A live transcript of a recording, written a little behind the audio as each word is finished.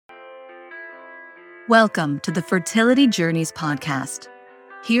Welcome to the Fertility Journeys podcast.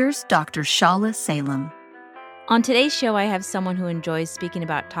 Here's Dr. Shala Salem. On today's show, I have someone who enjoys speaking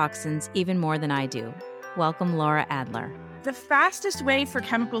about toxins even more than I do. Welcome, Laura Adler. The fastest way for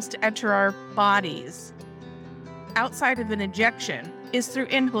chemicals to enter our bodies outside of an injection is through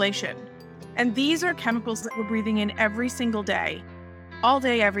inhalation. And these are chemicals that we're breathing in every single day, all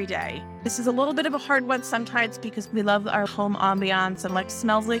day, every day. This is a little bit of a hard one sometimes because we love our home ambiance and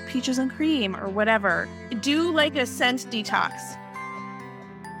smells like peaches and cream or whatever. Do a scent detox.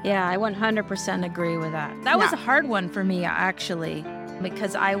 Yeah, I 100% agree with that. That was a hard one for me, actually,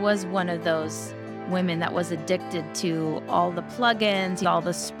 because I was one of those women that was addicted to all the plugins, all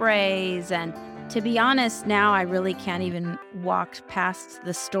the sprays. And to be honest, now I really can't even walk past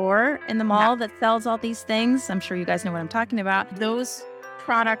the store in the mall that sells all these things. I'm sure you guys know what I'm talking about. Those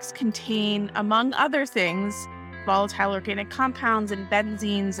products contain, among other things, volatile organic compounds and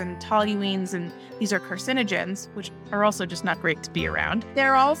benzenes and toluenes, and these are carcinogens, which are also just not great to be around.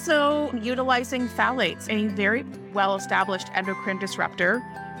 They're also utilizing phthalates, a very well-established endocrine disruptor.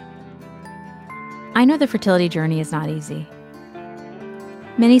 I know the fertility journey is not easy.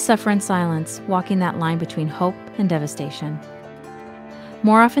 Many suffer in silence, walking that line between hope and devastation.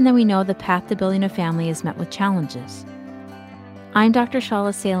 More often than we know, the path to building a family is met with challenges. I'm Dr.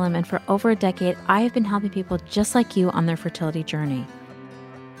 Shala Salem, and for over a decade, I have been helping people just like you on their fertility journey.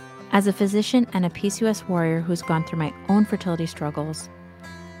 As a physician and a PCOS warrior who's gone through my own fertility struggles,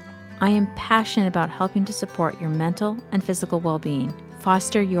 I am passionate about helping to support your mental and physical well-being,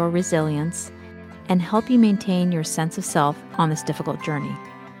 foster your resilience, and help you maintain your sense of self on this difficult journey.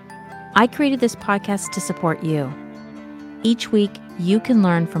 I created this podcast to support you. Each week, you can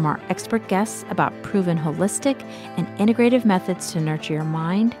learn from our expert guests about proven holistic and integrative methods to nurture your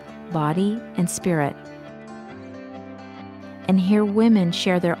mind, body, and spirit. And hear women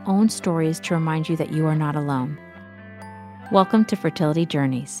share their own stories to remind you that you are not alone. Welcome to Fertility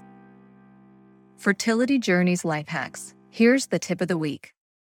Journeys. Fertility Journeys Life Hacks. Here's the tip of the week.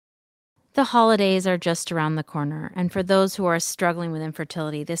 The holidays are just around the corner, and for those who are struggling with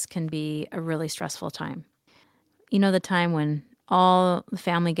infertility, this can be a really stressful time. You know, the time when all the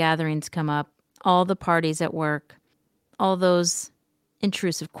family gatherings come up, all the parties at work, all those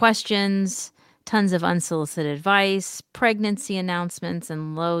intrusive questions, tons of unsolicited advice, pregnancy announcements,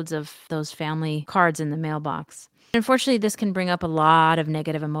 and loads of those family cards in the mailbox. Unfortunately, this can bring up a lot of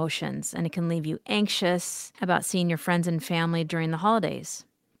negative emotions, and it can leave you anxious about seeing your friends and family during the holidays.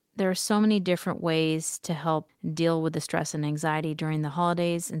 There are so many different ways to help deal with the stress and anxiety during the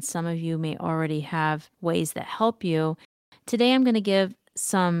holidays, and some of you may already have ways that help you. Today, I'm going to give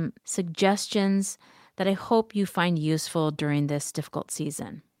some suggestions that I hope you find useful during this difficult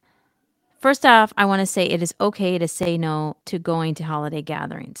season. First off, I want to say it is okay to say no to going to holiday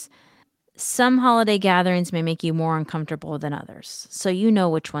gatherings. Some holiday gatherings may make you more uncomfortable than others, so you know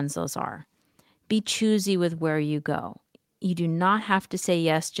which ones those are. Be choosy with where you go. You do not have to say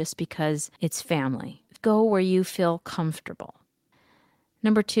yes just because it's family. Go where you feel comfortable.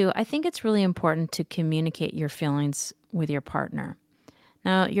 Number 2, I think it's really important to communicate your feelings with your partner.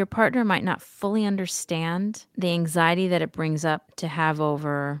 Now, your partner might not fully understand the anxiety that it brings up to have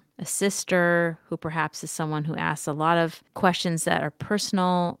over a sister who perhaps is someone who asks a lot of questions that are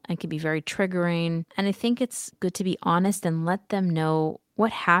personal and can be very triggering. And I think it's good to be honest and let them know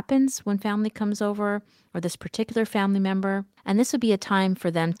what happens when family comes over or this particular family member. And this would be a time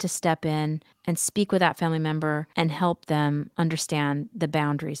for them to step in and speak with that family member and help them understand the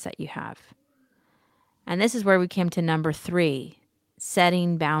boundaries that you have. And this is where we came to number 3,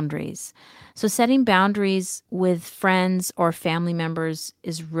 setting boundaries. So setting boundaries with friends or family members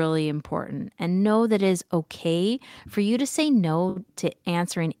is really important. And know that it is okay for you to say no to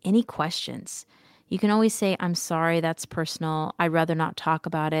answering any questions. You can always say, I'm sorry, that's personal. I'd rather not talk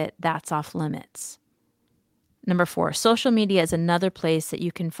about it. That's off limits. Number 4, social media is another place that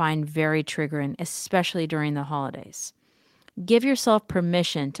you can find very triggering, especially during the holidays. Give yourself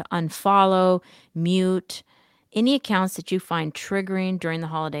permission to unfollow, mute any accounts that you find triggering during the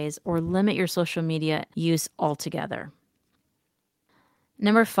holidays, or limit your social media use altogether.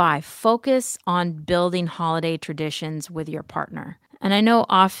 Number 5, focus on building holiday traditions with your partner. And I know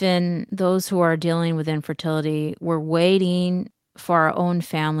often those who are dealing with infertility, we're waiting for our own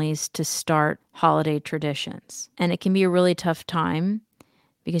families to start holiday traditions. And it can be a really tough time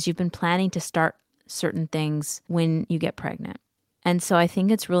because you've been planning to start certain things when you get pregnant. And so I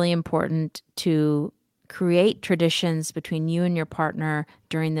think it's really important to create traditions between you and your partner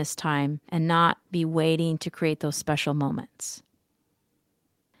during this time and not be waiting to create those special moments.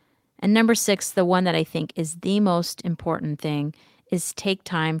 And number 6, the one that I think is the most important thing, is take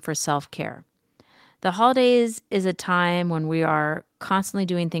time for self-care. The holidays is a time when we are constantly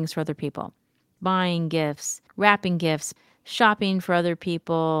doing things for other people, buying gifts, wrapping gifts, shopping for other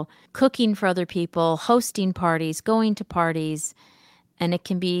people, cooking for other people, hosting parties, going to parties, and it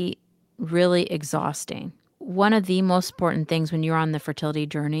can be really exhausting. One of the most important things when you're on the fertility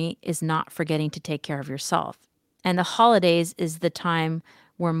journey is not forgetting to take care of yourself. And the holidays is the time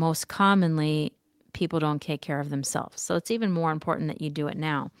where most commonly people don't take care of themselves. So it's even more important that you do it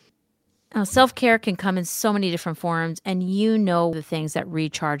now. Now, self-care can come in so many different forms, and you know the things that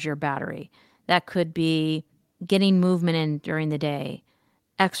recharge your battery. That could be getting movement in during the day,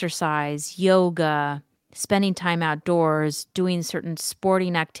 exercise, yoga, spending time outdoors, doing certain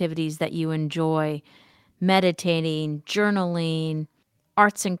sporting activities that you enjoy, meditating, journaling,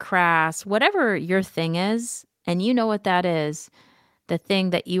 arts and crafts, whatever your thing is, and you know what that is, the thing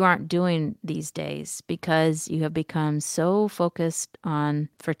that you aren't doing these days because you have become so focused on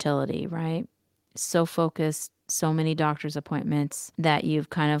fertility, right? So focused, so many doctor's appointments that you've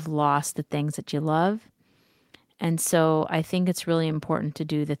kind of lost the things that you love. And so I think it's really important to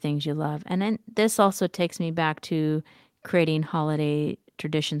do the things you love. And then this also takes me back to creating holiday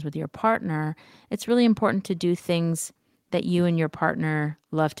traditions with your partner. It's really important to do things that you and your partner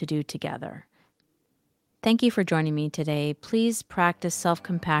love to do together. Thank you for joining me today. Please practice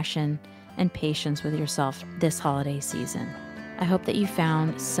self-compassion and patience with yourself this holiday season. I hope that you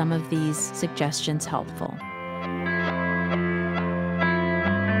found some of these suggestions helpful.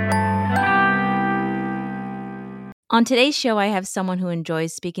 On today's show, I have someone who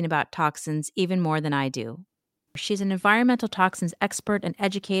enjoys speaking about toxins even more than I do. She's an environmental toxins expert and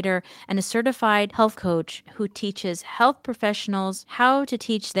educator and a certified health coach who teaches health professionals how to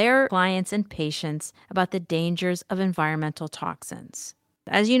teach their clients and patients about the dangers of environmental toxins.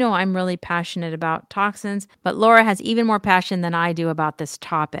 As you know, I'm really passionate about toxins, but Laura has even more passion than I do about this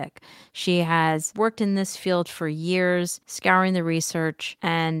topic. She has worked in this field for years, scouring the research,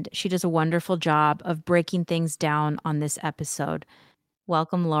 and she does a wonderful job of breaking things down on this episode.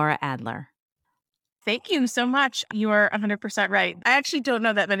 Welcome, Laura Adler. Thank you so much. You are 100% right. I actually don't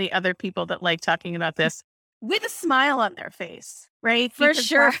know that many other people that like talking about this with a smile on their face, right? For Because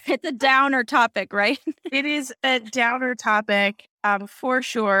sure. It's a downer topic, right? it is a downer topic, for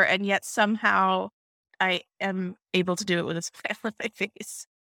sure. And yet somehow I am able to do it with a smile on my face.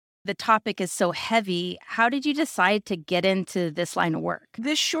 The topic is so heavy. How did you decide to get into this line of work?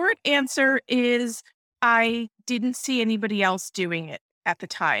 The short answer is I didn't see anybody else doing it at the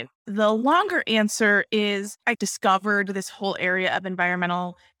time. The longer answer is I discovered this whole area of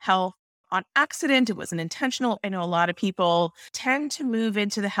environmental health on accident. It wasn't intentional. I know a lot of people tend to move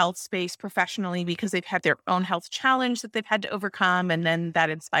into the health space professionally because they've had their own health challenge that they've had to overcome, and then that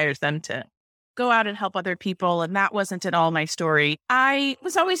inspires them to go out and help other people. And that wasn't at all my story. I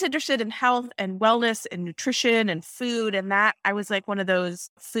was always interested in health and wellness and nutrition and food, and that I was like one of those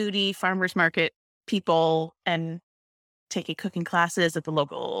foodie farmers market people and taking cooking classes at the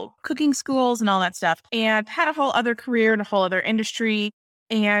local cooking schools and all that stuff, and had a whole other career in a whole other industry,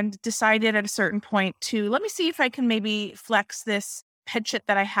 and decided at a certain point to let me see if I can maybe flex this penchant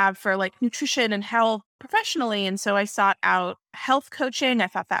that I have for like nutrition and health professionally. And so I sought out health coaching. I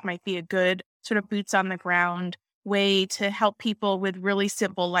thought that might be a good sort of boots on the ground way to help people with really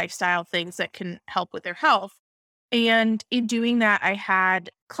simple lifestyle things that can help with their health. And in doing that, I had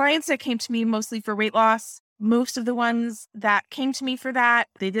clients that came to me mostly for weight loss. Most of the ones that came to me for that,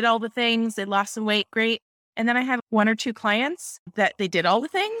 they did all the things, they lost some weight, great. And then I had one or two clients that they did all the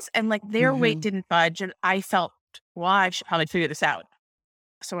things and like their weight didn't budge. And I felt, well, I should probably figure this out.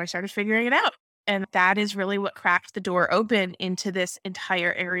 So I started figuring it out. And that is really what cracked the door open into this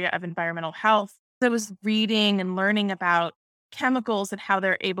entire area of environmental health. I was reading and learning about chemicals and how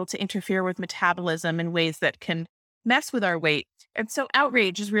they're able to interfere with metabolism in ways that can mess with our weight. And so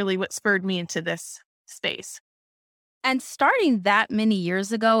outrage is really what spurred me into this space. And starting that many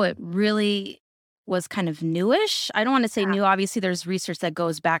years ago, it really was kind of newish. I don't want to say new. Obviously, there's research that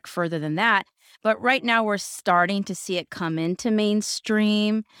goes back further than that. But right now, we're starting to see it come into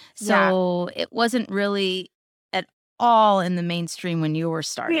mainstream. So it wasn't really at all in the mainstream when you were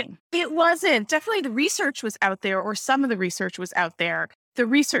starting. It wasn't. Definitely the research was out there, or some of the research was out there. The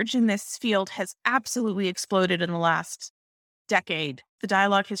research in this field has absolutely exploded in the last decade. The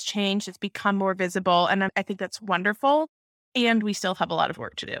dialogue has changed. It's become more visible. And I think that's wonderful. And we still have a lot of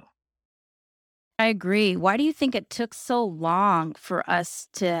work to do. I agree. Why do you think it took so long for us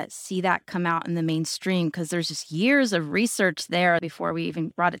to see that come out in the mainstream? Because there's just years of research there before we even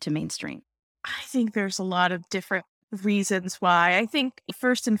brought it to mainstream. I think there's a lot of different reasons why. I think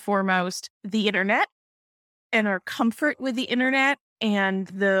first and foremost, the internet and our comfort with the internet and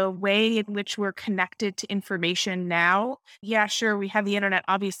the way in which we're connected to information now. Yeah, sure, we had the internet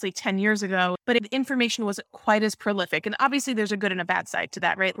obviously 10 years ago, but information wasn't quite as prolific. And obviously there's a good and a bad side to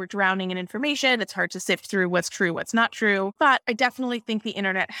that, right? We're drowning in information. It's hard to sift through what's true, what's not true. But I definitely think the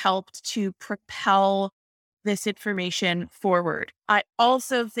internet helped to propel this information forward. I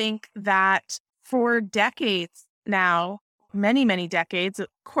also think that for decades now, many, many decades,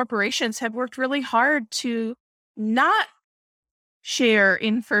 corporations have worked really hard to not share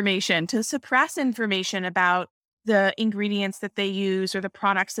information, to suppress information about the ingredients that they use or the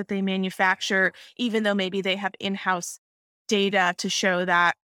products that they manufacture, even though maybe they have in-house data to show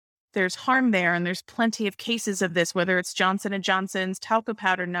that there's harm there. And there's plenty of cases of this, whether it's Johnson & Johnson's talcum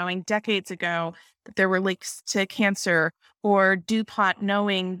powder knowing decades ago that there were links to cancer, or DuPont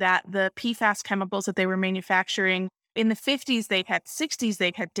knowing that the PFAS chemicals that they were manufacturing in the 50s, 60s,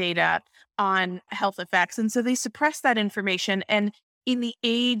 they've had data on health effects. And so they suppressed that information. And in the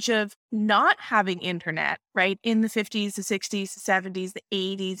age of not having internet, right, in the 50s, the 60s, the 70s, the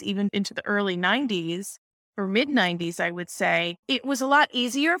 80s, even into the early 90s or mid 90s, I would say, it was a lot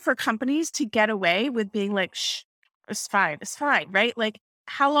easier for companies to get away with being like, shh, it's fine, right? Like,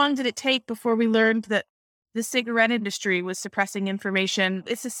 how long did it take before we learned that the cigarette industry was suppressing information?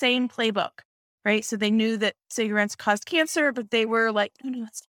 It's the same playbook, right? So they knew that cigarettes caused cancer, but they were like, no,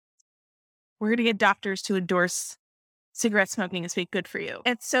 we're going to get doctors to endorse cigarette smoking as being good for you.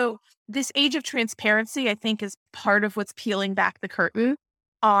 And so this age of transparency, I think, is part of what's peeling back the curtain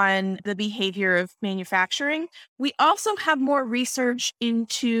on the behavior of manufacturing. We also have more research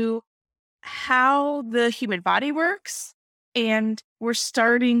into how the human body works. And we're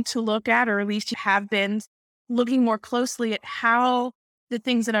starting to look at, or at least have been looking more closely at, how the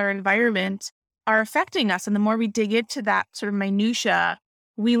things in our environment are affecting us. And the more we dig into that sort of minutia,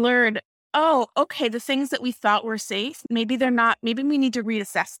 we learn, oh, okay, the things that we thought were safe, maybe they're not. Maybe we need to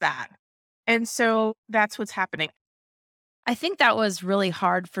reassess that. And so that's what's happening. I think that was really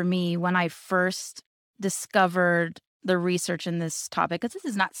hard for me when I first discovered the research in this topic, because this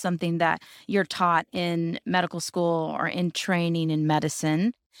is not something that you're taught in medical school or in training in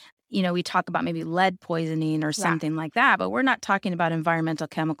medicine. You know, we talk about maybe lead poisoning or something like that, but we're not talking about environmental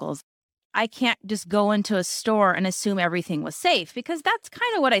chemicals. I can't just go into a store and assume everything was safe, because that's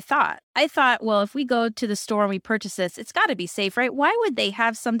kind of what I thought. I thought, well, if we go to the store and we purchase this, it's got to be safe, right? Why would they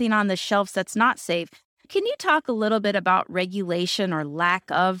have something on the shelves that's not safe? Can you talk a little bit about regulation or lack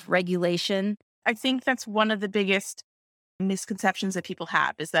of regulation? I think that's one of the biggest misconceptions that people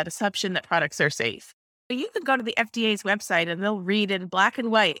have, is that assumption that products are safe. You can go to the FDA's website and they'll read in black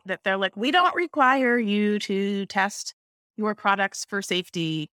and white that they're like, we don't require you to test your products for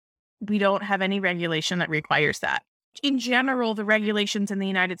safety. We don't have any regulation that requires that. In general, the regulations in the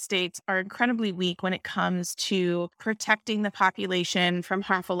United States are incredibly weak when it comes to protecting the population from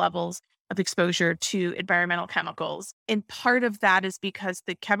harmful levels of exposure to environmental chemicals. And part of that is because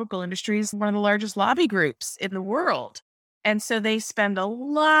the chemical industry is one of the largest lobby groups in the world. And so they spend a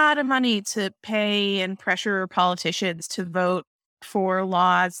lot of money to pay and pressure politicians to vote for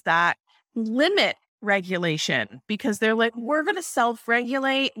laws that limit regulation, because they're like, we're going to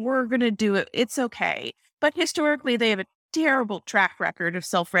self-regulate, we're going to do it, it's okay. But historically, they have a terrible track record of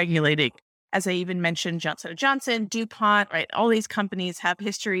self-regulating. As I even mentioned, Johnson & Johnson, DuPont, right? All these companies have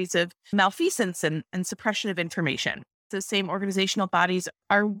histories of malfeasance and suppression of information. The same organizational bodies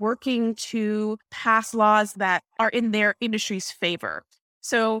are working to pass laws that are in their industry's favor.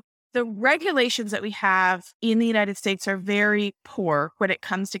 So the regulations that we have in the United States are very poor when it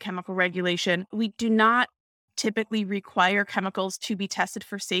comes to chemical regulation. We do not typically require chemicals to be tested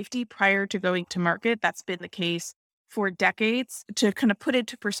for safety prior to going to market. That's been the case for decades. To kind of put it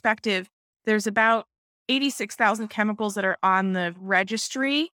into perspective, there's about 86,000 chemicals that are on the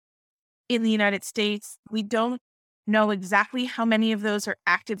registry in the United States. We don't know exactly how many of those are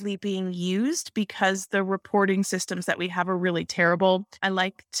actively being used, because the reporting systems that we have are really terrible. I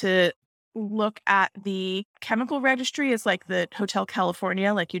like to look at the chemical registry as like the Hotel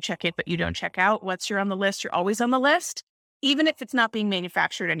California, like you check in, but you don't check out. Once you're on the list, you're always on the list, even if it's not being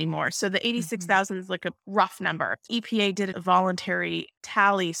manufactured anymore. So the 86,000 is like a rough number. EPA did a voluntary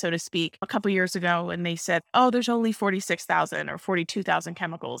tally, so to speak, a couple years ago, and they said, oh, there's only 46,000 or 42,000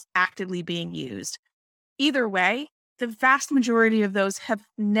 chemicals actively being used. Either way, the vast majority of those have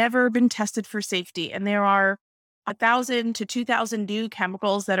never been tested for safety. And there are 1,000 to 2,000 new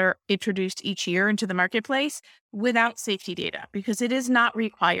chemicals that are introduced each year into the marketplace without safety data, because it is not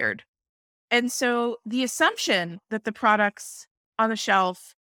required. And so the assumption that the products on the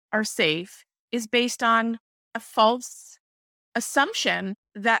shelf are safe is based on a false assumption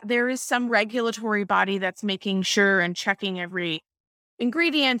that there is some regulatory body that's making sure and checking every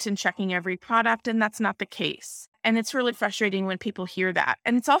ingredient and checking every product, and that's not the case. And it's really frustrating when people hear that.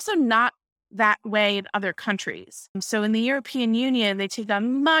 And it's also not that way in other countries. So in the European Union, they take a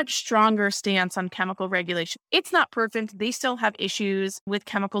much stronger stance on chemical regulation. It's not perfect. They still have issues with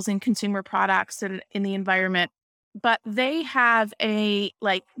chemicals in consumer products and in the environment, but they have a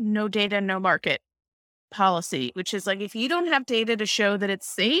no data, no market policy, which is if you don't have data to show that it's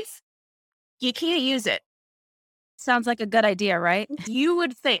safe, you can't use it. Sounds like a good idea, right? You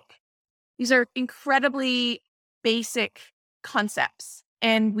would think. These are incredibly basic concepts,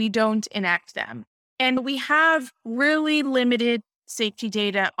 and we don't enact them. And we have really limited safety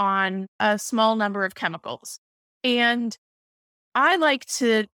data on a small number of chemicals. And I like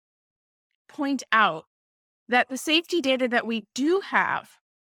to point out that the safety data that we do have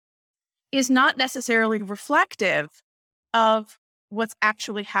is not necessarily reflective of what's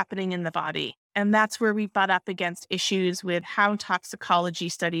actually happening in the body. And that's where we butt up against issues with how toxicology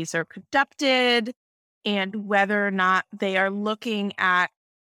studies are conducted and whether or not they are looking at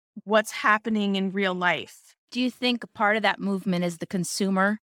what's happening in real life. Do you think part of that movement is the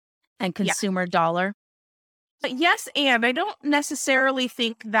consumer and consumer dollar? But yes, and I don't necessarily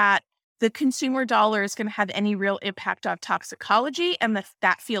think that the consumer dollar is going to have any real impact on toxicology and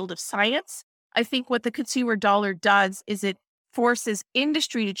that field of science. I think what the consumer dollar does is it forces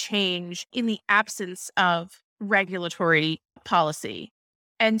industry to change in the absence of regulatory policy.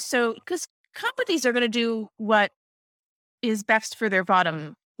 And so, because companies are going to do what is best for their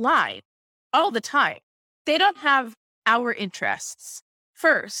bottom line all the time. They don't have our interests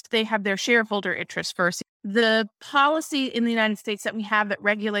first. They have their shareholder interests first. The policy in the United States that we have that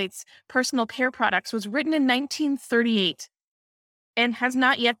regulates personal care products was written in 1938 and has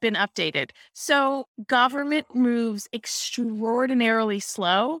not yet been updated. So government moves extraordinarily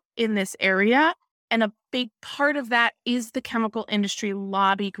slow in this area. And a big part of that is the chemical industry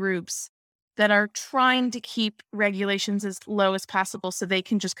lobby groups that are trying to keep regulations as low as possible so they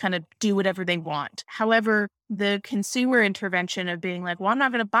can just kind of do whatever they want. However, the consumer intervention of being well, I'm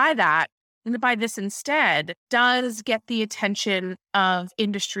not going to buy that, I'm going to buy this instead, does get the attention of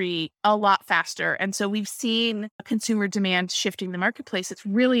industry a lot faster. And so we've seen consumer demand shifting the marketplace. It's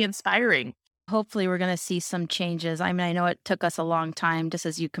really inspiring. Hopefully we're going to see some changes. I mean, I know it took us a long time, just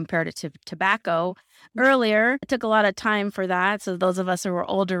as you compared it to tobacco earlier. It took a lot of time for that. So those of us who are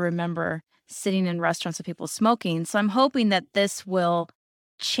older remember sitting in restaurants with people smoking. So I'm hoping that this will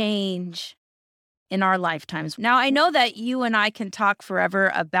change in our lifetimes. Now, I know that you and I can talk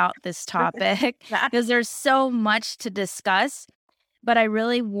forever about this topic because there's so much to discuss, but I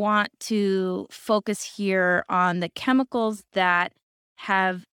really want to focus here on the chemicals that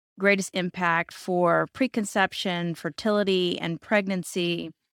have greatest impact for preconception, fertility, and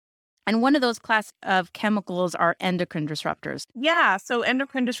pregnancy. And one of those class of chemicals are endocrine disruptors. Yeah, so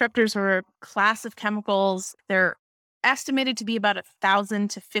endocrine disruptors are a class of chemicals. They're estimated to be about 1,000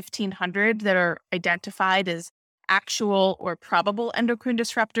 to 1,500 that are identified as actual or probable endocrine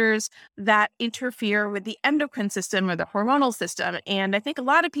disruptors that interfere with the endocrine system or the hormonal system. And I think a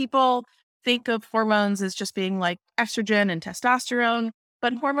lot of people think of hormones as just being like estrogen and testosterone,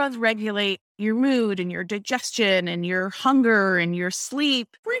 but hormones regulate your mood and your digestion and your hunger and your sleep,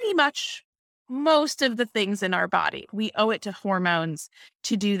 pretty much most of the things in our body. We owe it to hormones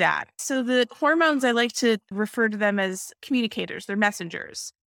to do that. So the hormones, I like to refer to them as communicators. They're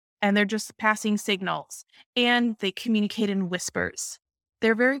messengers, and they're just passing signals, and they communicate in whispers.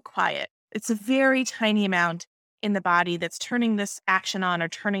 They're very quiet. It's a very tiny amount in the body that's turning this action on or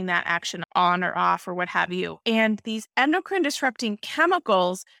turning that action on or off or what have you. And these endocrine disrupting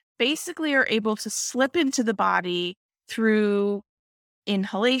chemicals basically are able to slip into the body through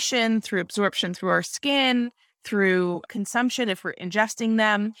inhalation, through absorption through our skin, through consumption if we're ingesting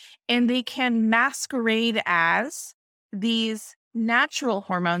them, and they can masquerade as these natural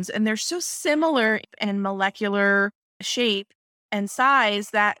hormones. And they're so similar in molecular shape and size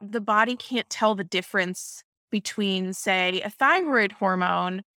that the body can't tell the difference between, say, a thyroid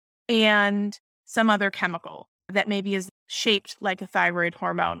hormone and some other chemical that maybe is shaped like a thyroid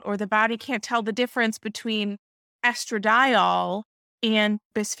hormone, or the body can't tell the difference between estradiol and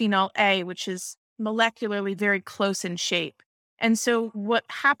bisphenol A, which is molecularly very close in shape. And so what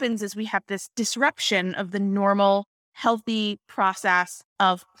happens is we have this disruption of the normal, healthy process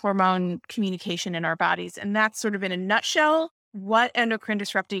of hormone communication in our bodies. And that's sort of in a nutshell what endocrine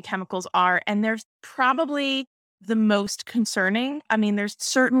disrupting chemicals are. And there's probably the most concerning. I mean, there's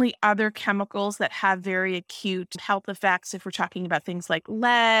certainly other chemicals that have very acute health effects. If we're talking about things like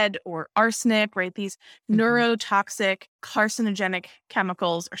lead or arsenic, right? These neurotoxic, carcinogenic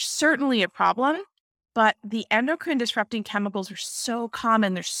chemicals are certainly a problem. But the endocrine disrupting chemicals are so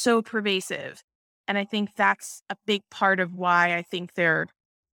common, they're so pervasive. And I think that's a big part of why I think they're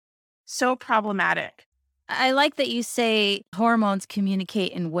so problematic. I like that you say hormones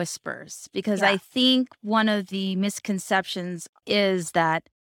communicate in whispers, because Yeah. I think one of the misconceptions is that,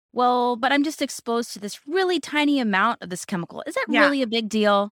 well, but I'm just exposed to this really tiny amount of this chemical. Is that Yeah. really a big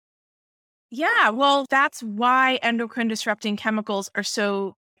deal? Yeah, well, that's why endocrine disrupting chemicals are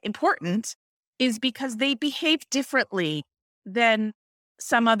so important, is because they behave differently than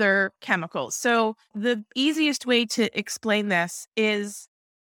some other chemicals. So the easiest way to explain this is,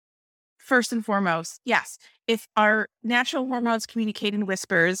 first and foremost, yes, if our natural hormones communicate in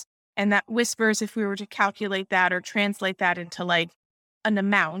whispers, and that whispers, if we were to calculate that or translate that into like an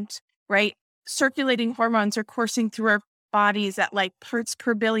amount, right? Circulating hormones are coursing through our bodies at like parts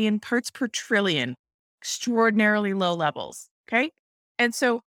per billion, parts per trillion, extraordinarily low levels. Okay. And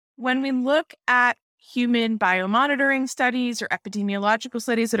so when we look at human biomonitoring studies or epidemiological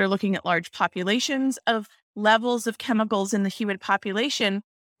studies that are looking at large populations of levels of chemicals in the human population,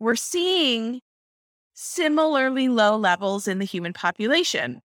 we're seeing similarly low levels in the human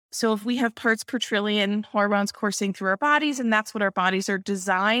population. So if we have parts per trillion hormones coursing through our bodies, and that's what our bodies are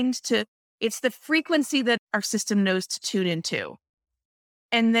designed to, it's the frequency that our system knows to tune into.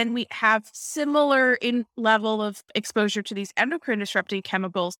 And then we have similar in level of exposure to these endocrine disrupting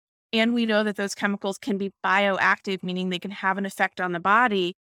chemicals. And we know that those chemicals can be bioactive, meaning they can have an effect on the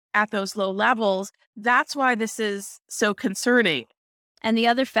body at those low levels. That's why this is so concerning. And the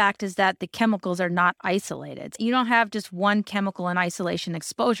other fact is that the chemicals are not isolated. You don't have just one chemical in isolation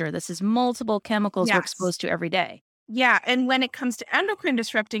exposure. This is multiple chemicals we're Yes. exposed to every day. Yeah. And when it comes to endocrine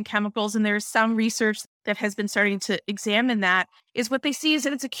disrupting chemicals, and there's some research that has been starting to examine that, is what they see is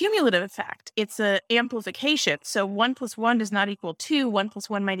that it's a cumulative effect. It's an amplification. So 1 + 1 does not equal 2, 1 +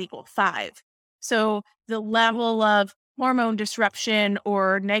 1 might equal 5. So the level of hormone disruption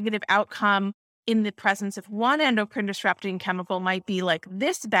or negative outcome in the presence of one endocrine disrupting chemical might be like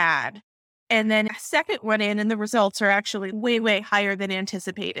this bad. And then a second one in, and the results are actually way, way higher than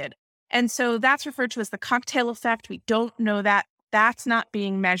anticipated. And so that's referred to as the cocktail effect. We don't know that. That's not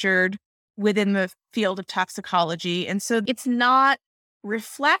being measured within the field of toxicology. And so it's not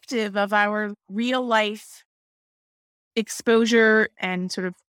reflective of our real life exposure and sort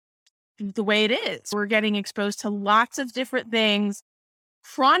of the way it is. We're getting exposed to lots of different things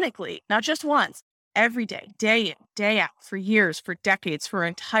chronically, not just once, every day, day in, day out, for years, for decades, for our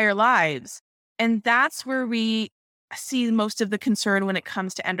entire lives. And that's where we see most of the concern when it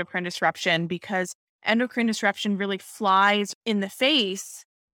comes to endocrine disruption, because endocrine disruption really flies in the face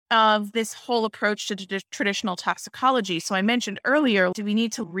of this whole approach to traditional toxicology. So I mentioned earlier, do we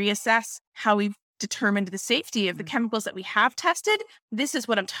need to reassess how we've determined the safety of the chemicals that we have tested? This is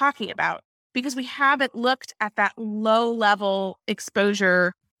what I'm talking about, because we haven't looked at that low level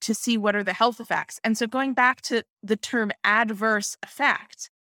exposure to see what are the health effects. And so going back to the term adverse effect,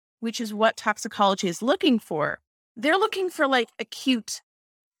 which is what toxicology is looking for, they're looking for like acute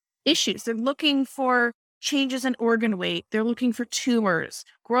issues. They're looking for changes in organ weight. They're looking for tumors,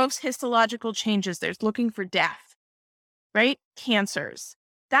 gross histological changes. They're looking for death, right? Cancers.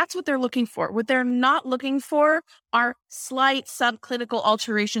 That's what they're looking for. What they're not looking for are slight subclinical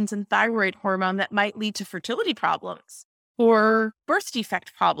alterations in thyroid hormone that might lead to fertility problems or birth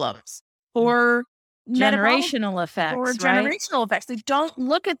defect problems or Generational effects, or right? generational effects. They don't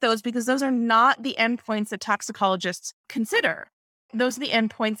look at those because those are not the endpoints that toxicologists consider. Those are the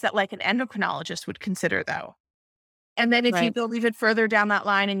endpoints that like an endocrinologist would consider, though. And then if you Right. go even further down that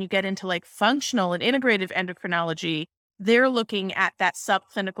line and you get into like functional and integrative endocrinology, they're looking at that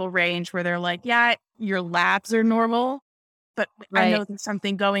subclinical range where they're like, yeah, your labs are normal, but I know Right. there's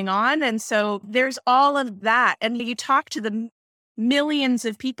something going on. And so there's all of that. And you talk to the millions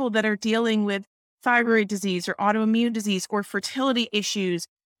of people that are dealing with thyroid disease or autoimmune disease or fertility issues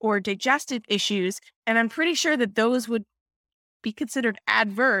or digestive issues, and I'm pretty sure that those would be considered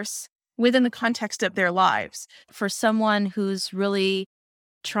adverse within the context of their lives. For someone who's really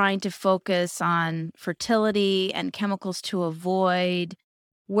trying to focus on fertility and chemicals to avoid,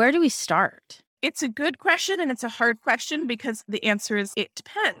 where do we start? It's a good question and it's a hard question because the answer is it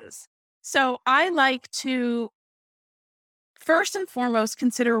depends. So I like to first and foremost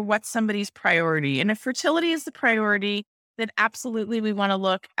consider what's somebody's priority. And if fertility is the priority, then absolutely we want to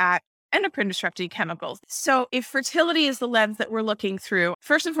look at endocrine disrupting chemicals. So if fertility is the lens that we're looking through,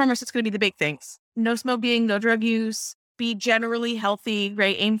 first and foremost, it's going to be the big things. No smoking, no drug use, be generally healthy,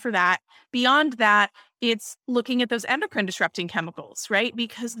 right? Aim for that. Beyond that, it's looking at those endocrine disrupting chemicals, right?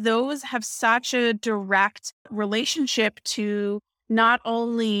 Because those have such a direct relationship to not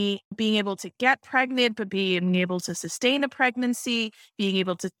only being able to get pregnant, but being able to sustain a pregnancy, being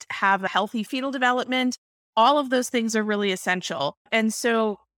able to have a healthy fetal development. All of those things are really essential. And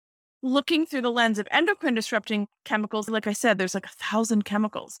so looking through the lens of endocrine disrupting chemicals, like I said, there's like 1,000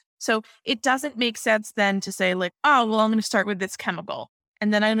 chemicals. So it doesn't make sense then to say like, oh, well, I'm going to start with this chemical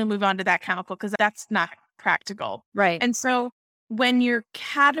and then I'm going to move on to that chemical because that's not practical. Right. And so when your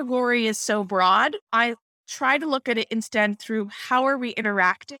category is so broad, I try to look at it instead through how are we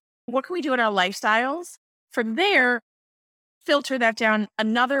interacting? What can we do in our lifestyles? From there, filter that down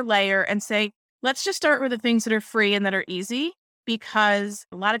another layer and say, let's just start with the things that are free and that are easy. Because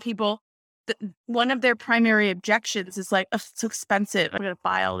a lot of people, one of their primary objections is like, oh, it's so expensive. I'm going to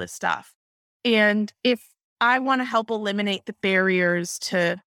buy all this stuff. And if I want to help eliminate the barriers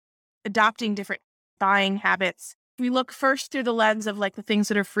to adopting different buying habits, we look first through the lens of like the things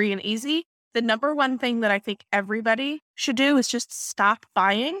that are free and easy. The number one thing that I think everybody should do is just stop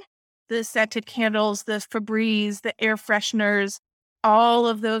buying the scented candles, the Febreze, the air fresheners, all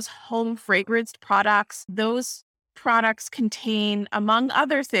of those home fragranced products. Those products contain, among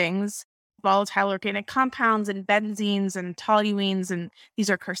other things, volatile organic compounds and benzenes and toluenes, and these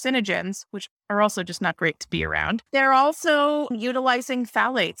are carcinogens, which are also just not great to be around. They're also utilizing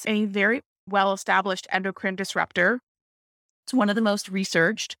phthalates, a very well-established endocrine disruptor. It's one of the most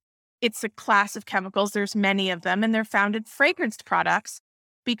researched. It's a class of chemicals. There's many of them, and they're found in fragranced products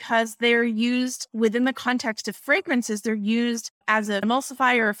because they're used within the context of fragrances. They're used as an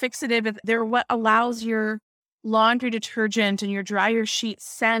emulsifier or fixative. They're what allows your laundry detergent and your dryer sheet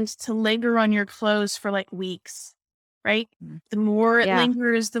scent to linger on your clothes for like weeks, right? The more it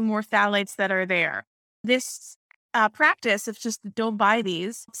lingers, the more phthalates that are there. This practice of just don't buy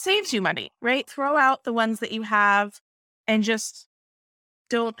these saves you money, right? Throw out the ones that you have and just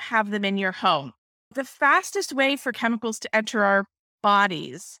don't have them in your home. The fastest way for chemicals to enter our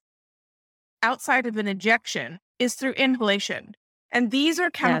bodies outside of an injection is through inhalation. And these are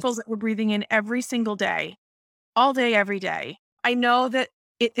chemicals that we're breathing in every single day. All day, every day. I know that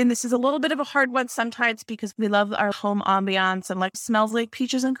and this is a little bit of a hard one sometimes because we love our home ambiance and like smells like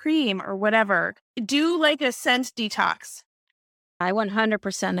peaches and cream or whatever. Do like a scent detox. I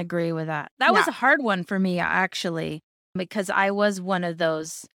 100% agree with that. That was a hard one for me, actually, because I was one of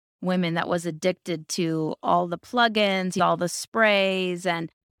those women that was addicted to all the plugins, all the sprays. And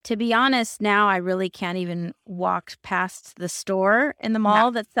to be honest, now I really can't even walk past the store in the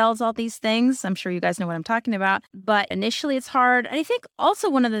mall that sells all these things. I'm sure you guys know what I'm talking about. But initially it's hard. And I think also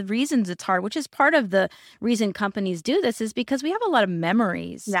one of the reasons it's hard, which is part of the reason companies do this, is because we have a lot of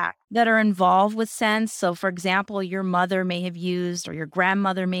memories that are involved with scents. So for example, your mother may have used or your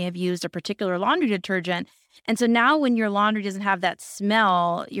grandmother may have used a particular laundry detergent. And so now when your laundry doesn't have that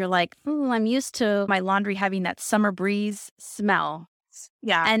smell, you're like, I'm used to my laundry having that summer breeze smell.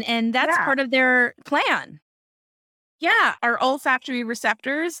 Yeah. And that's part of their plan. Yeah. Our olfactory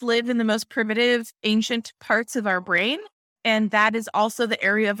receptors live in the most primitive, ancient parts of our brain. And that is also the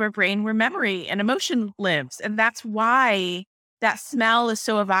area of our brain where memory and emotion lives. And that's why that smell is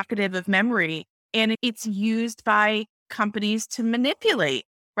so evocative of memory. And it's used by companies to manipulate,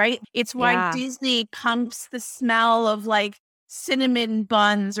 right? It's why Disney pumps the smell of like cinnamon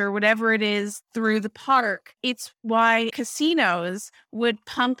buns or whatever it is through the park. It's why casinos would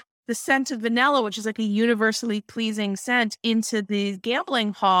pump the scent of vanilla, which is like a universally pleasing scent, into the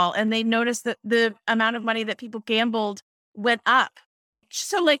gambling hall. And they noticed that the amount of money that people gambled went up.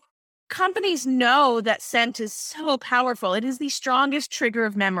 So like companies know that scent is so powerful. It is the strongest trigger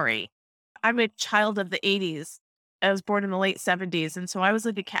of memory. I'm a child of the 80s. I was born in the late 70s. And so I was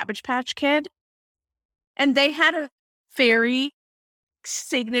like a Cabbage Patch Kid. And they had a very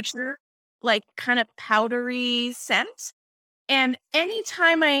signature, like kind of powdery scent. And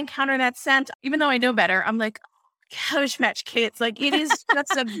anytime I encounter that scent, even though I know better, I'm like, Cabbage Patch Kids. Like it is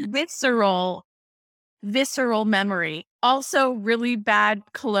just a visceral memory. Also, really bad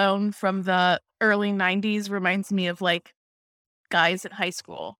cologne from the early 90s reminds me of like guys in high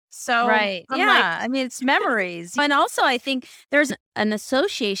school. So I mean, it's memories. And also I think there's an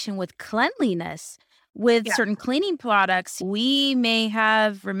association with cleanliness with certain cleaning products. We may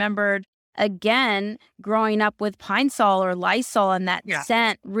have remembered, again, growing up with Pine Sol or Lysol, and that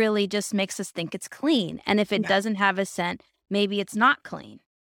scent really just makes us think it's clean. And if it doesn't have a scent, maybe it's not clean.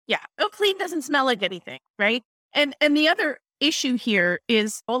 Yeah. Oh, clean doesn't smell like anything, right? And the other issue here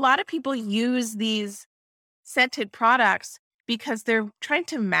is a lot of people use these scented products because they're trying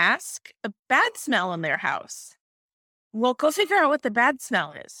to mask a bad smell in their house. Well, go figure out what the bad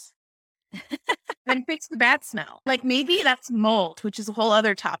smell is. then fix the bad smell. Like maybe that's mold, which is a whole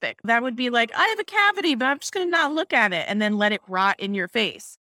other topic. That would be like, I have a cavity, but I'm just going to not look at it and then let it rot in your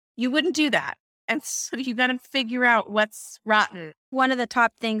face. You wouldn't do that. And so you got to figure out what's rotten. One of the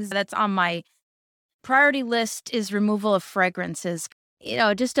top things that's on my priority list is removal of fragrances.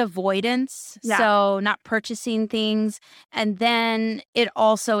 Just avoidance. Yeah. So not purchasing things. And then it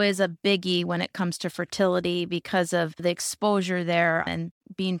also is a biggie when it comes to fertility because of the exposure there and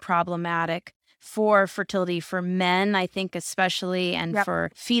being problematic for fertility for men, I think especially, and Yep.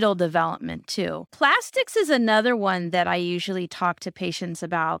 for fetal development too. Plastics is another one that I usually talk to patients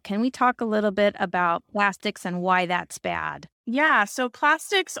about. Can we talk a little bit about plastics and why that's bad? Yeah. So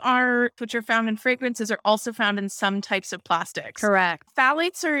plastics which are found in fragrances, are also found in some types of plastics. Correct.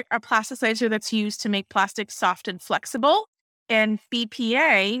 Phthalates are a plasticizer that's used to make plastics soft and flexible. And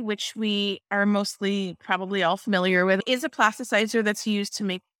BPA, which we are mostly probably all familiar with, is a plasticizer that's used to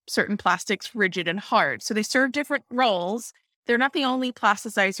make certain plastics rigid and hard. So they serve different roles. They're not the only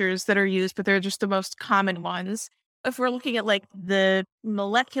plasticizers that are used, but they're just the most common ones. If we're looking at like the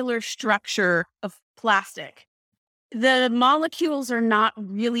molecular structure of plastic, the molecules are not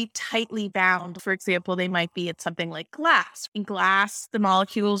really tightly bound. For example, they might be at something like glass. In glass, the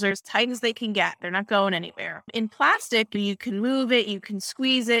molecules are as tight as they can get. They're not going anywhere. In plastic, you can move it, you can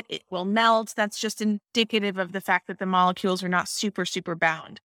squeeze it, it will melt. That's just indicative of the fact that the molecules are not super, super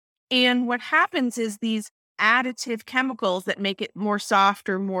bound. And what happens is these additive chemicals that make it more soft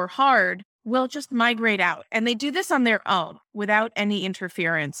or more hard will just migrate out. And they do this on their own without any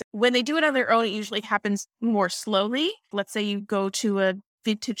interference. When they do it on their own, it usually happens more slowly. Let's say you go to a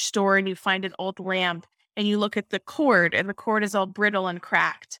vintage store and you find an old lamp and you look at the cord and the cord is all brittle and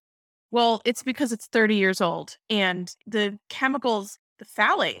cracked. Well, it's because it's 30 years old. And the chemicals, the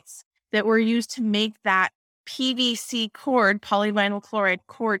phthalates that were used to make that PVC cord, polyvinyl chloride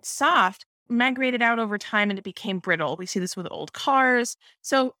cord, soft, migrated out over time and it became brittle. We see this with old cars.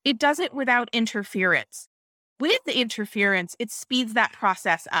 So it does it without interference. With the interference, it speeds that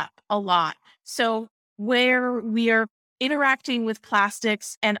process up a lot. So where we are interacting with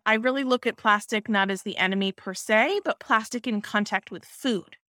plastics, and I really look at plastic not as the enemy per se, but plastic in contact with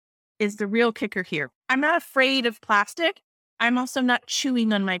food is the real kicker here. I'm not afraid of plastic. I'm also not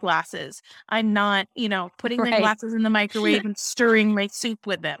chewing on my glasses. I'm not, putting my glasses in the microwave and stirring my soup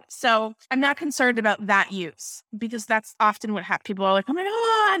with them. So I'm not concerned about that use because that's often what happens. People are like, oh my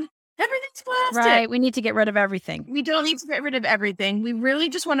God, everything's plastic. Right. We need to get rid of everything. We don't need to get rid of everything. We really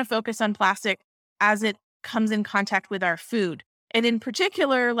just want to focus on plastic as it comes in contact with our food. And in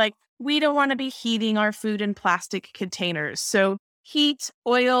particular, like we don't want to be heating our food in plastic containers. So heat,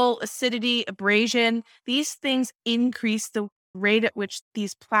 oil, acidity, abrasion, these things increase the rate at which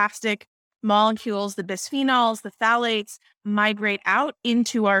these plastic molecules, the bisphenols, the phthalates, migrate out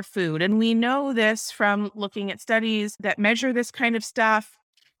into our food. And we know this from looking at studies that measure this kind of stuff.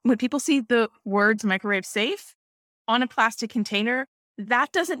 When people see the words microwave safe on a plastic container,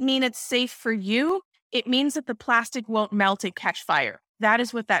 that doesn't mean it's safe for you. It means that the plastic won't melt and catch fire. That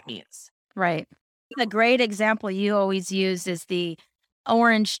is what that means. Right. A great example you always use is the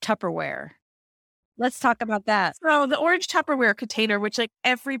orange Tupperware. Let's talk about that. So the orange Tupperware container, which like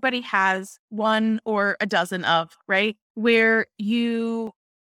everybody has one or a dozen of, right? Where you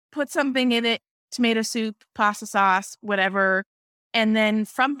put something in it, tomato soup, pasta sauce, whatever. And then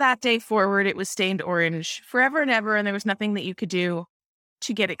from that day forward, it was stained orange forever and ever. And there was nothing that you could do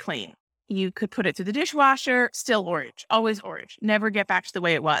to get it clean. You could put it through the dishwasher, still orange, always orange, never get back to the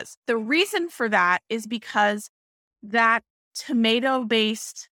way it was. The reason for that is because that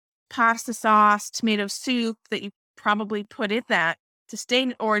tomato-based pasta sauce, tomato soup that you probably put in that to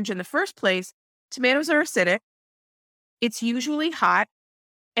stain it orange in the first place, tomatoes are acidic, it's usually hot,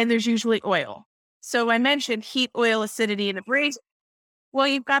 and there's usually oil. So I mentioned heat, oil, acidity, and abrasion. Well,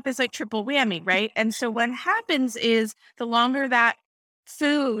 you've got this like triple whammy, right? And so what happens is the longer that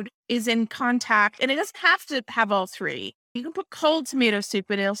food is in contact, and it doesn't have to have all three. You can put cold tomato soup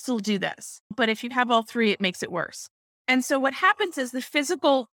and it'll still do this. But if you have all three, it makes it worse. And so what happens is the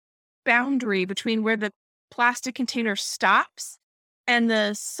physical boundary between where the plastic container stops and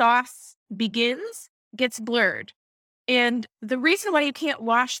the sauce begins gets blurred. And the reason why you can't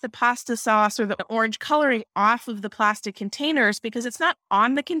wash the pasta sauce or the orange coloring off of the plastic container is because it's not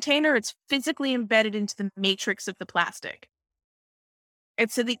on the container, it's physically embedded into the matrix of the plastic. And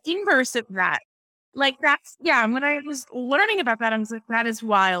so the inverse of that, like that's, yeah, when I was learning about that, I was like, that is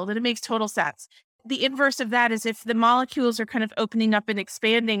wild. And it makes total sense. The inverse of that is if the molecules are kind of opening up and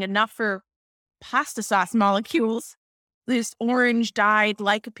expanding enough for pasta sauce molecules, this orange dyed,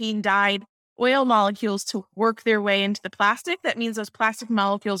 lycopene dyed oil molecules to work their way into the plastic, that means those plastic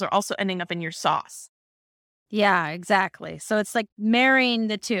molecules are also ending up in your sauce. Yeah, exactly. So it's like marrying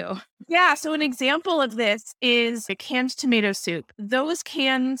the two. Yeah. So an example of this is a canned tomato soup. Those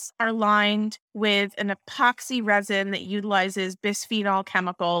cans are lined with an epoxy resin that utilizes bisphenol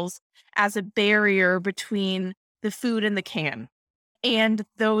chemicals as a barrier between the food and the can. And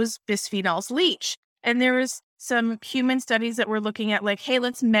those bisphenols leach. And there was some human studies that were looking at like, hey,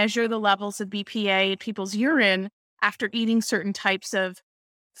 let's measure the levels of BPA in people's urine after eating certain types of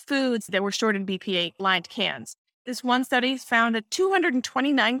foods that were stored in BPA lined cans. This one study found a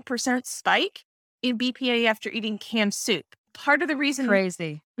 229% spike in BPA after eating canned soup. Part of the reason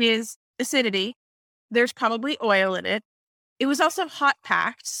Crazy is acidity. There's probably oil in it. It was also hot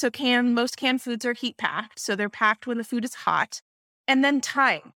packed. So most canned foods are heat packed. So they're packed when the food is hot. And then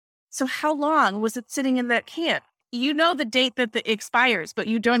time. So how long was it sitting in that can? You know the date that it expires, but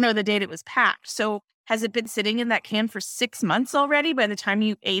you don't know the date it was packed. So has it been sitting in that can for 6 months already by the time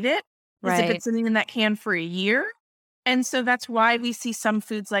you ate it? Has it been sitting in that can for a year? And so that's why we see some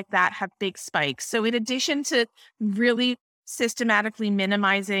foods like that have big spikes. So in addition to really systematically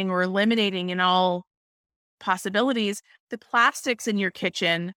minimizing or eliminating in all possibilities, the plastics in your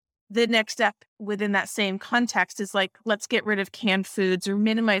kitchen, the next step within that same context is like, let's get rid of canned foods or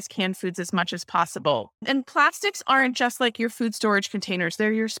minimize canned foods as much as possible. And plastics aren't just like your food storage containers.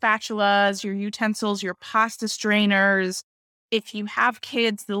 They're your spatulas, your utensils, your pasta strainers. If you have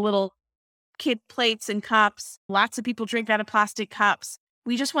kids, the little kid plates and cups. Lots of people drink out of plastic cups.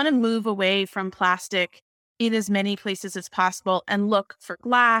 We just want to move away from plastic in as many places as possible and look for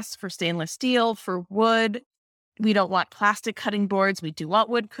glass, for stainless steel, for wood. We don't want plastic cutting boards. We do want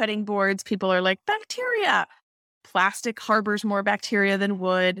wood cutting boards. People are like, bacteria. Plastic harbors more bacteria than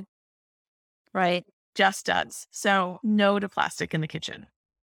wood. Right. Just does. So no to plastic in the kitchen.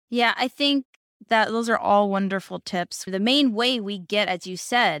 Yeah, I think that those are all wonderful tips. The main way we get, as you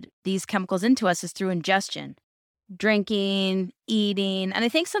said, these chemicals into us is through ingestion, drinking, eating. And I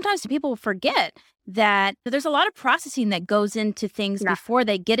think sometimes people forget that there's a lot of processing that goes into things before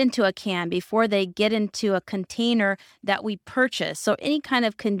they get into a can, before they get into a container that we purchase. So any kind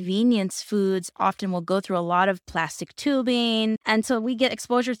of convenience foods often will go through a lot of plastic tubing. And so we get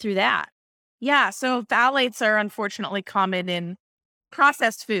exposure through that. Yeah. So phthalates are unfortunately common in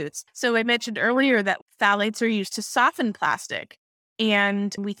processed foods. So I mentioned earlier that phthalates are used to soften plastic.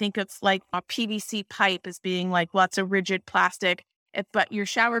 And we think of like a PVC pipe as being like lots of rigid plastic, but your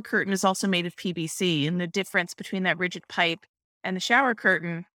shower curtain is also made of PVC. And the difference between that rigid pipe and the shower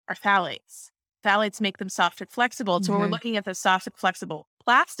curtain are phthalates. Phthalates make them soft and flexible. So when we're looking at the soft and flexible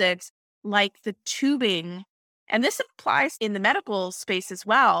plastics, like the tubing, and this applies in the medical space as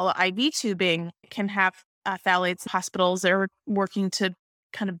well, IV tubing can have phthalates. Hospitals are working to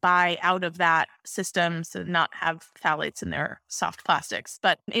kind of buy out of that system to not have phthalates in their soft plastics.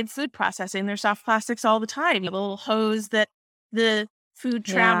 But in food processing, there's soft plastics all the time. A little hose that the food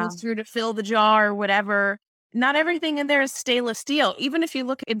travels through to fill the jar or whatever. Not everything in there is stainless steel. Even if you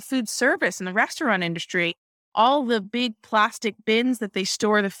look in food service in the restaurant industry, all the big plastic bins that they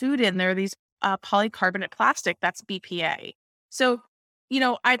store the food in, there are these polycarbonate plastic. That's BPA. So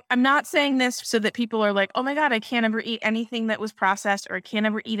I'm not saying this so that people are like, oh my God, I can't ever eat anything that was processed or I can't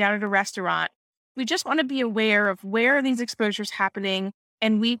ever eat out at a restaurant. We just want to be aware of where are these exposures happening.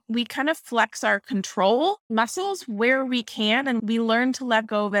 And we kind of flex our control muscles where we can, and we learn to let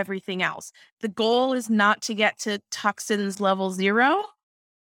go of everything else. The goal is not to get to toxins level 0.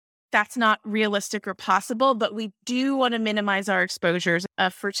 That's not realistic or possible, but we do want to minimize our exposures.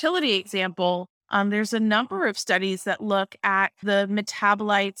 A fertility example, there's a number of studies that look at the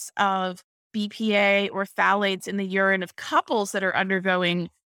metabolites of BPA or phthalates in the urine of couples that are undergoing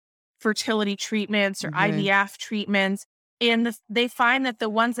fertility treatments or IVF treatments. And they find that the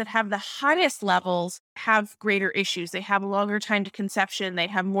ones that have the highest levels have greater issues. They have a longer time to conception. They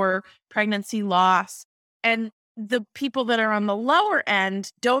have more pregnancy loss. And the people that are on the lower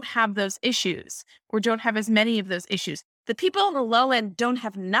end don't have those issues or don't have as many of those issues. The people on the low end don't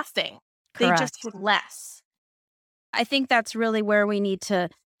have nothing. Correct. They just have less. I think that's really where we need to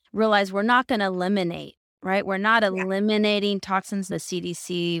realize we're not going to eliminate, right? We're not eliminating toxins. The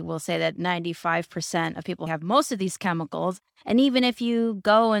CDC will say that 95% of people have most of these chemicals. And even if you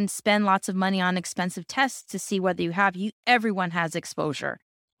go and spend lots of money on expensive tests to see whether you have, everyone has exposure.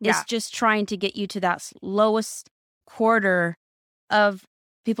 It's just trying to get you to that lowest quarter of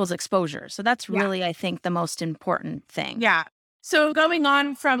people's exposure. So that's really, I think, the most important thing. Yeah. So going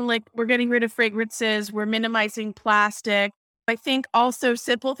on from like, we're getting rid of fragrances, we're minimizing plastic. I think also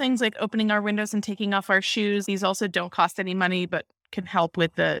simple things like opening our windows and taking off our shoes. These also don't cost any money, but can help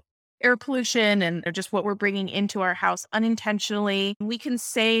with the air pollution and just what we're bringing into our house unintentionally. We can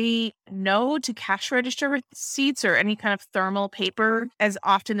say no to cash register receipts or any kind of thermal paper as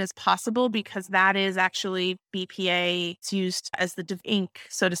often as possible, because that is actually BPA. It's used as the ink,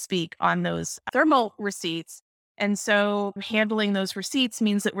 so to speak, on those thermal receipts. And so handling those receipts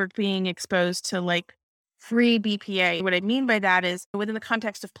means that we're being exposed to like free BPA. What I mean by that is, within the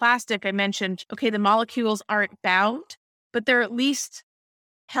context of plastic, I mentioned, okay, the molecules aren't bound, but they're at least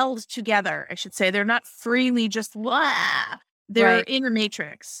held together, I should say. They're not freely just, they're in a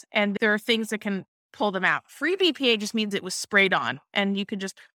matrix, and there are things that can pull them out. Free BPA just means it was sprayed on and you could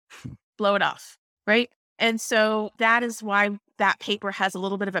just blow it off, right? And so that is why that paper has a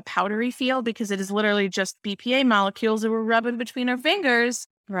little bit of a powdery feel, because it is literally just BPA molecules that we're rubbing between our fingers.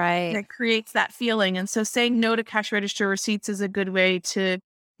 Right. That creates that feeling. And so saying no to cash register receipts is a good way to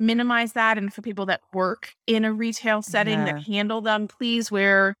minimize that. And for people that work in a retail setting that handle them, please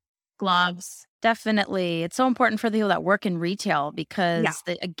wear gloves. Definitely. It's so important for the people that work in retail because,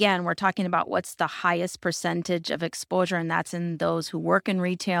 again, we're talking about what's the highest percentage of exposure, and that's in those who work in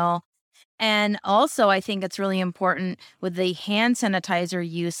retail. And also, I think it's really important with the hand sanitizer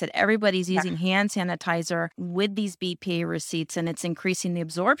use that everybody's using hand sanitizer with these BPA receipts, and it's increasing the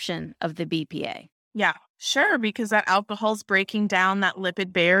absorption of the BPA. Yeah, sure, because that alcohol's breaking down that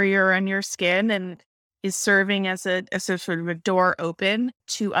lipid barrier on your skin and is serving as a sort of a door open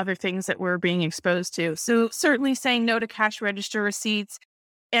to other things that we're being exposed to. So certainly saying no to cash register receipts,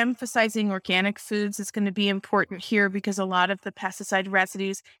 emphasizing organic foods is going to be important here, because a lot of the pesticide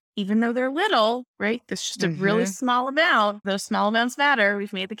residues, even though they're little, right? There's just a really small amount. Those small amounts matter.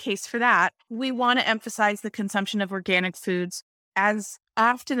 We've made the case for that. We want to emphasize the consumption of organic foods as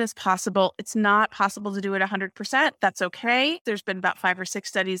often as possible. It's not possible to do it 100%. That's okay. There's been about 5 or 6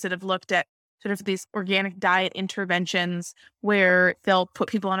 studies that have looked at sort of these organic diet interventions where they'll put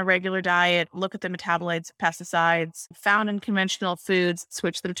people on a regular diet, look at the metabolites of pesticides found in conventional foods,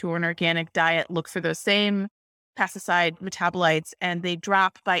 switch them to an organic diet, look for those same pesticide metabolites, and they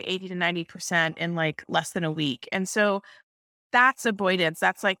drop by 80 to 90% in like less than a week. And so that's avoidance.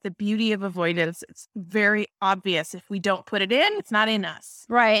 That's like the beauty of avoidance. It's very obvious. If we don't put it in, it's not in us.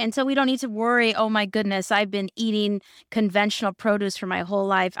 Right. And so we don't need to worry, oh my goodness, I've been eating conventional produce for my whole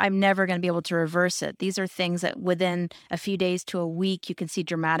life. I'm never going to be able to reverse it. These are things that within a few days to a week, you can see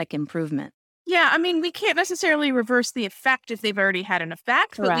dramatic improvement. Yeah, I mean, we can't necessarily reverse the effect if they've already had an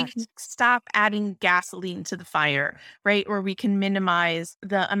effect, but we can stop adding gasoline to the fire, right? Or we can minimize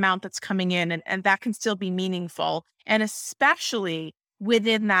the amount that's coming in, and that can still be meaningful. And especially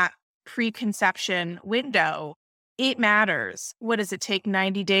within that preconception window, it matters. What does it take,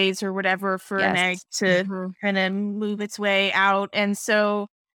 90 days or whatever for an egg to kind of move its way out? And so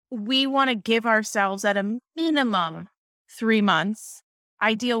we want to give ourselves at a minimum 3 months.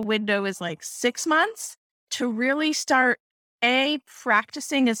 Ideal window is like 6 months to really start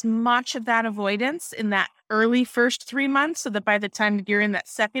practicing as much of that avoidance in that early first 3 months, so that by the time you're in that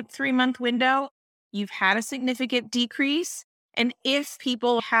second 3-month window, you've had a significant decrease. And if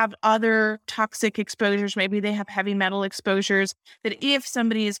people have other toxic exposures, maybe they have heavy metal exposures, that if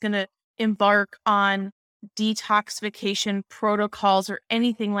somebody is going to embark on detoxification protocols or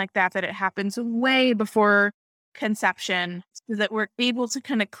anything like that, that it happens way before conception, so that we're able to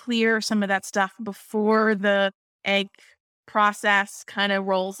kind of clear some of that stuff before the egg process kind of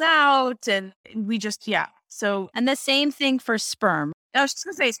rolls out. And we just, So, and the same thing for sperm. I was just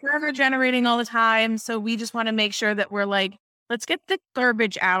going to say, sperm are generating all the time. So we just want to make sure that we're like, let's get the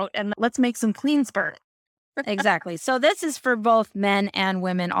garbage out and let's make some clean sperm. Exactly. So this is for both men and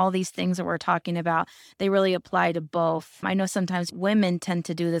women. All these things that we're talking about, they really apply to both. I know sometimes women tend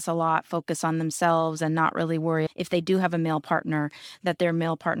to do this a lot, focus on themselves and not really worry if they do have a male partner, that their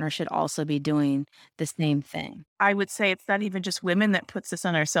male partner should also be doing the same thing. I would say it's not even just women that puts this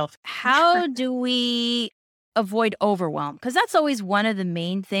on ourselves. How do we avoid overwhelm? Because that's always one of the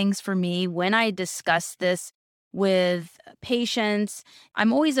main things for me when I discuss this with patients.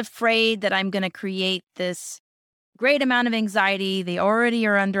 I'm always afraid that I'm going to create this great amount of anxiety. They already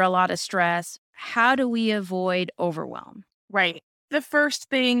are under a lot of stress. How do we avoid overwhelm? Right. The first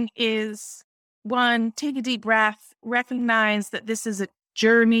thing is, 1, take a deep breath, recognize that this is a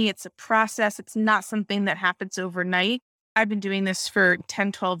journey. It's a process. It's not something that happens overnight. I've been doing this for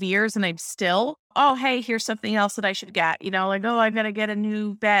 10, 12 years and I'm still, hey, here's something else that I should get, like, I got to get a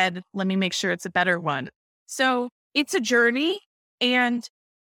new bed. Let me make sure it's a better one. So it's a journey, and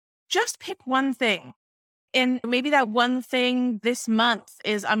just pick one thing. And maybe that one thing this month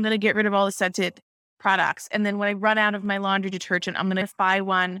is I'm going to get rid of all the scented products. And then when I run out of my laundry detergent, I'm going to buy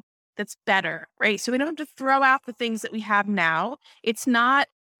one that's better, right? So we don't have to throw out the things that we have now. It's not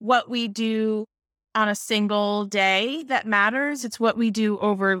what we do on a single day that matters. It's what we do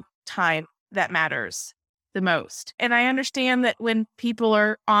over time that matters the most. And I understand that when people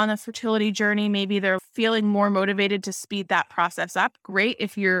are on a fertility journey, maybe they're feeling more motivated to speed that process up. Great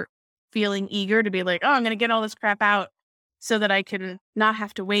if you're feeling eager to be like, oh, I'm going to get all this crap out so that I can not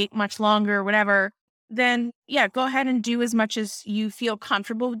have to wait much longer or whatever. Then yeah, go ahead and do as much as you feel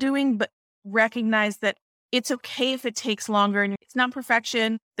comfortable doing, but recognize that it's okay if it takes longer, and it's not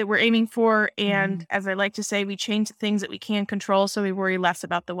perfection that we're aiming for. And as I like to say, we change the things that we can control, so we worry less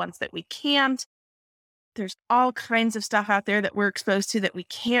about the ones that we can't. There's all kinds of stuff out there that we're exposed to that we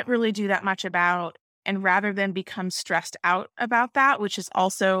can't really do that much about. And rather than become stressed out about that, which is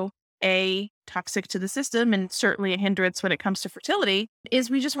also toxic to the system and certainly a hindrance when it comes to fertility, is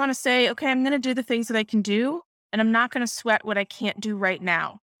we just want to say, okay, I'm going to do the things that I can do, and I'm not going to sweat what I can't do right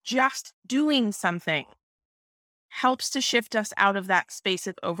now. Just doing something helps to shift us out of that space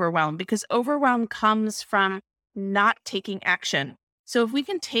of overwhelm, because overwhelm comes from not taking action. So if we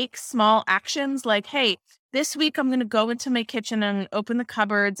can take small actions like, hey, this week I'm going to go into my kitchen and open the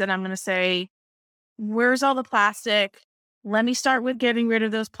cupboards and I'm going to say, where's all the plastic? Let me start with getting rid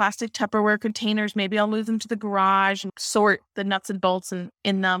of those plastic Tupperware containers. Maybe I'll move them to the garage and sort the nuts and bolts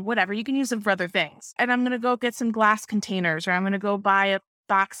in them, whatever. You can use them for other things. And I'm going to go get some glass containers, or I'm going to go buy a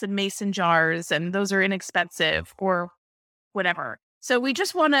box of mason jars, and those are inexpensive, or whatever. So we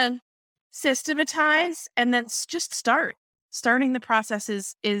just want to systematize and then just start. Starting the process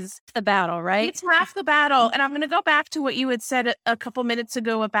is the battle, right? It's half the battle. And I'm going to go back to what you had said a couple minutes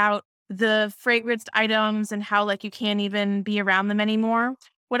ago about the fragranced items and how like you can't even be around them anymore.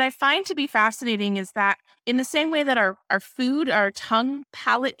 What I find to be fascinating is that in the same way that our food, our tongue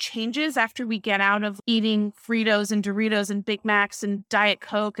palate changes after we get out of eating Fritos and Doritos and Big Macs and Diet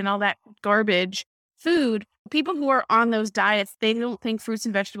Coke and all that garbage food, people who are on those diets, they don't think fruits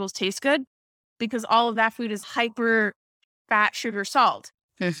and vegetables taste good because all of that food is hyper fat, sugar, salt.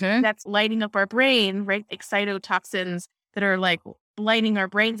 That's lighting up our brain, right? Excitotoxins that are like lighting our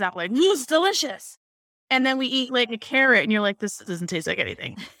brains out like, it's delicious. And then we eat like a carrot and you're like, this doesn't taste like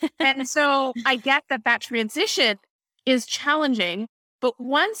anything. And so I get that transition is challenging, but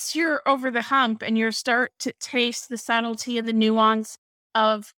once you're over the hump and you start to taste the subtlety and the nuance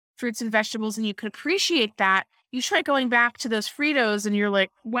of fruits and vegetables and you can appreciate that, you try going back to those Fritos and you're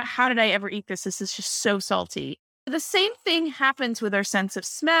like, how did I ever eat this? This is just so salty. The same thing happens with our sense of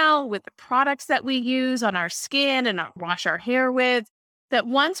smell, with the products that we use on our skin and wash our hair with. That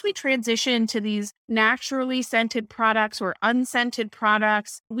once we transition to these naturally scented products or unscented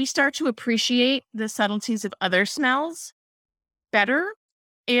products, we start to appreciate the subtleties of other smells better.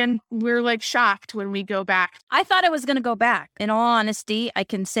 And we're like shocked when we go back. I thought I was going to go back. In all honesty, I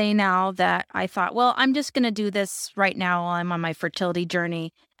can say now that I thought, well, I'm just going to do this right now while I'm on my fertility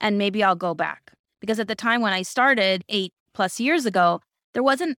journey, and maybe I'll go back. Because at the time when I started 8+ years ago, there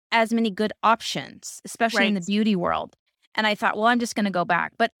wasn't as many good options, especially in the beauty world. And I thought, well, I'm just going to go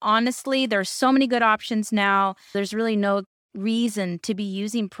back. But honestly, there's so many good options now. There's really no reason to be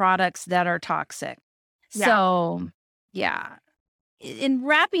using products that are toxic. Yeah. So, yeah. In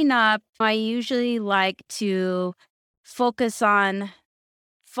wrapping up, I usually like to focus on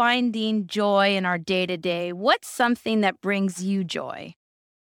finding joy in our day-to-day. What's something that brings you joy?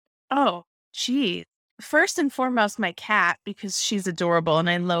 Oh, geez. First and foremost, my cat, because she's adorable and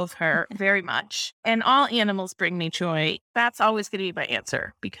I love her very much. And all animals bring me joy. That's always going to be my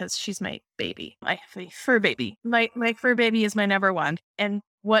answer because she's my baby. I have a fur baby. My fur baby is my number one. And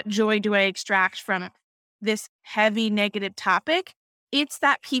what joy do I extract from this heavy negative topic? It's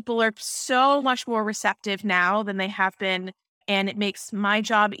that people are so much more receptive now than they have been. And it makes my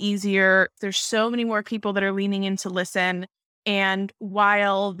job easier. There's so many more people that are leaning in to listen. And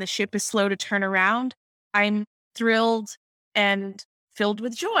while the ship is slow to turn around, I'm thrilled and filled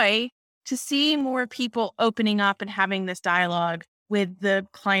with joy to see more people opening up and having this dialogue with the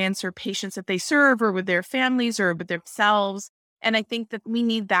clients or patients that they serve or with their families or with themselves. And I think that we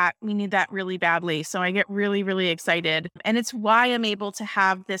need that. We need that really badly. So I get really, really excited. And it's why I'm able to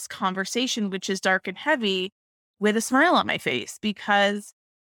have this conversation, which is dark and heavy, with a smile on my face, because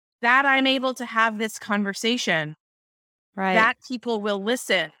that I'm able to have this conversation, that people will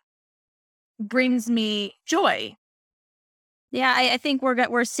listen, brings me joy. Yeah, I think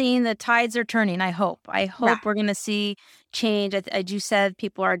we're seeing the tides are turning. I hope we're going to see change. As you said,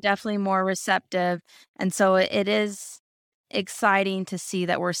 people are definitely more receptive. And so it is exciting to see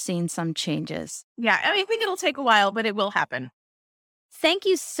that we're seeing some changes. Yeah, I think it'll take a while, but it will happen. thank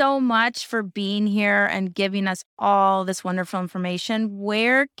you so much for being here and giving us all this wonderful information.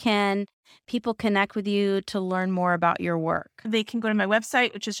 Where can people connect with you to learn more about your work? They can go to my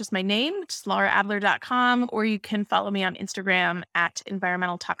website, which is just my name, which is lauraadler.com, or you can follow me on Instagram at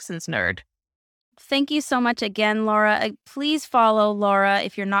Environmental Toxins Nerd. Thank you so much again, Laura. Please follow Laura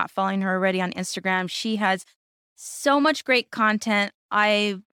if you're not following her already on Instagram. She has so much great content.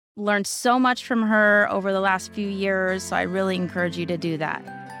 I've learned so much from her over the last few years, so I really encourage you to do that.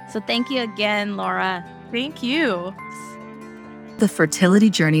 So thank you again, Laura. Thank you. The Fertility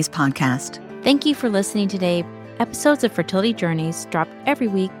Journeys podcast. Thank you for listening today. Episodes of Fertility Journeys drop every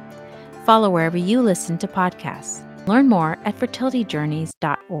week. Follow wherever you listen to podcasts. Learn more at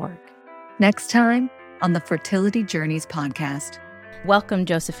fertilityjourneys.org. Next time on the Fertility Journeys podcast. Welcome,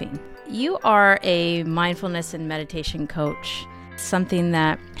 Josephine. You are a mindfulness and meditation coach, something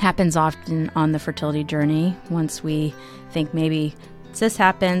that happens often on the fertility journey. Once we think maybe this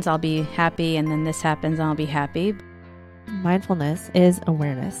happens, I'll be happy, and then this happens, I'll be happy. Mindfulness is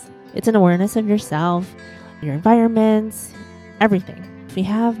awareness. It's an awareness of yourself, your environment, everything. If you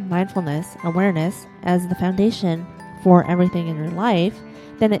have mindfulness, awareness as the foundation for everything in your life,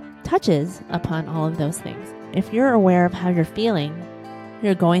 then it touches upon all of those things. If you're aware of how you're feeling,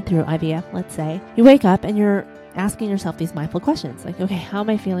 you're going through IVF, let's say, you wake up and you're asking yourself these mindful questions like, okay, how am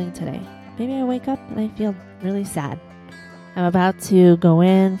I feeling today? Maybe I wake up and I feel really sad. I'm about to go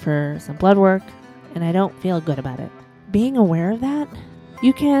in for some blood work and I don't feel good about it. Being aware of that,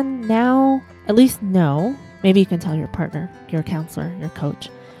 you can now at least know, maybe you can tell your partner, your counselor, your coach.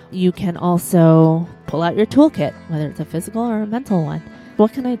 You can also pull out your toolkit, whether it's a physical or a mental one.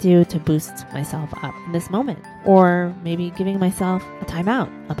 What can I do to boost myself up in this moment? Or maybe giving myself a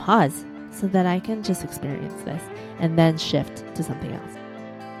timeout, a pause, so that I can just experience this and then shift to something else.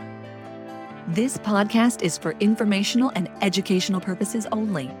 This podcast is for informational and educational purposes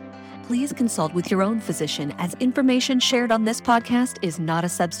only. Please consult with your own physician, as information shared on this podcast is not a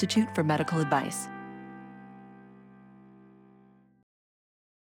substitute for medical advice.